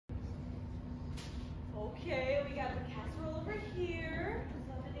Okay, we got the casserole over here.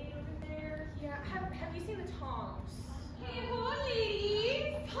 Lemonade over there. Yeah, have you seen the tongs? Hey, hello,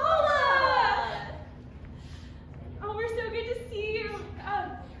 ladies. Paula! Oh, we're so good to see you.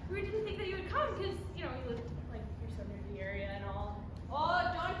 We didn't think that you would come because, you know, you live, like, you're so near the area and all. Oh,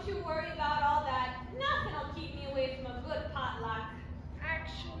 don't you worry about all that. Nothing will keep me away from a good potluck.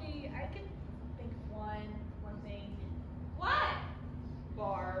 Actually, I could think of one thing. What?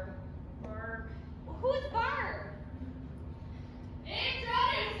 Barb. Well, who's Barb?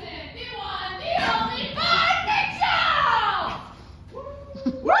 Introducing the one, the only Barb Mitchell!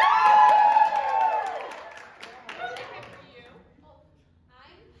 Woo!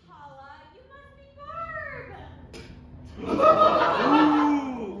 I'm Paula. You must be Barb.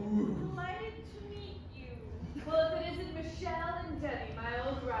 Delighted to meet you. Well, if it isn't Michelle and Debbie, my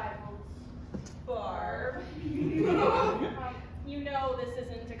old rivals. Barb. You know this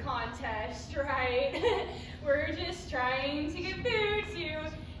isn't a contest, right? We're just trying to give food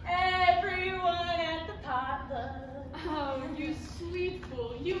to everyone at the potluck. Oh, you sweet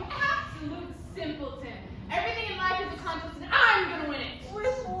fool. You absolute simpleton. Everything in life is a contest and I'm gonna win it.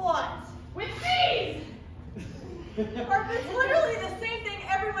 With what? With these! Barb, it's literally the same thing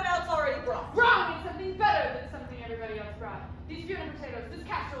everyone else already brought. Wrong! It's something better than something everybody else brought. These funeral potatoes, this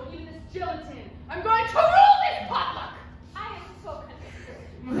casserole, even this gelatin. I'm going to rule this potluck! I am so confused.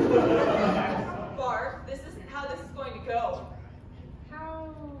 Barb, this isn't how this is going to go.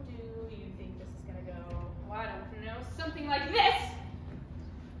 How do you think this is going to go? Oh, I don't know. Something like this!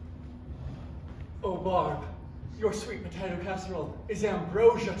 Oh, Barb, your sweet potato casserole is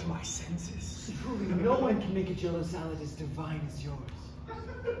ambrosia to my senses. Truly, no one can make a jello salad as divine as yours.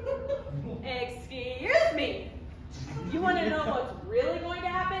 Excuse me. You want to know what's really going to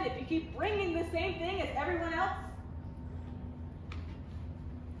happen if you keep bringing the same thing as everyone else?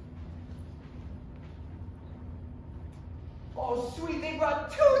 Oh, sweet, they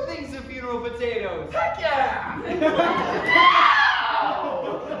brought 2 things of funeral potatoes. Heck yeah!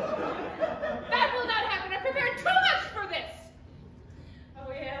 That will not happen. I prepared too much for this!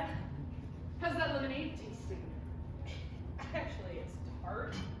 Oh, yeah? How's that lemonade tasting? Actually, it's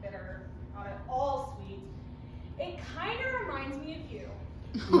tart, bitter, not at all sweet. It kind of reminds me of you.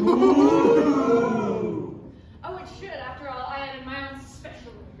 Ooh. Oh, it should. After all, I added my own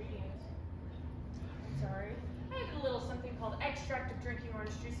special ingredient. Sorry. I added a little something called extract of drinking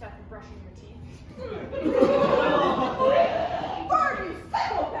orange juice after brushing your teeth. Barb, you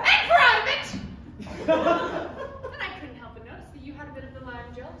psychopath! I'm proud of it! And I couldn't help but notice that you had a bit of the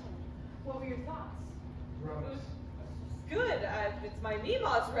lime gelatin. What were your thoughts? Good. It's my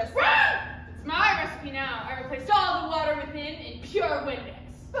Mima's recipe. It's my recipe now. I replaced all the water within in pure Windex.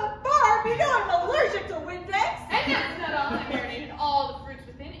 But Barb, you know I'm allergic to Windex. And that's not all. I marinated all the fruits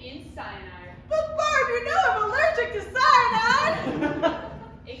within in cyanide. But Barb, you know I'm allergic to cyanide.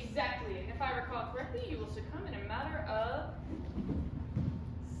 Exactly. And if I recall correctly, you will succumb in a matter of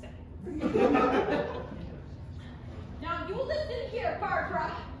seconds. Now you listen here,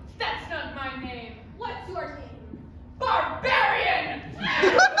 Barbara. That's not my name. What's your name? Barbarian! You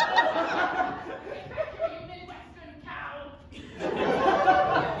Midwestern cow. Your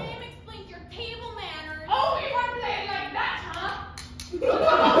name explains your table manners. Oh, you want to play it like that, huh?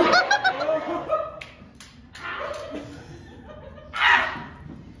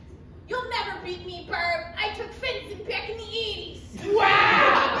 You'll never beat me, Barb. I took fencing back in the 80s. Wow!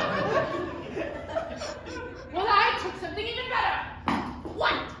 Well, I took something even better.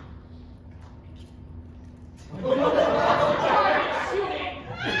 What? Shooting.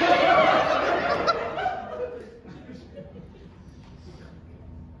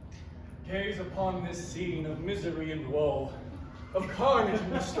 Gaze upon this scene of misery and woe, of carnage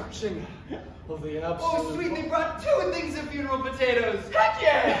and destruction, of the absolute... Oh, sweet, they brought 2 things of funeral potatoes. Heck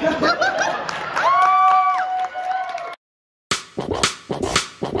yeah!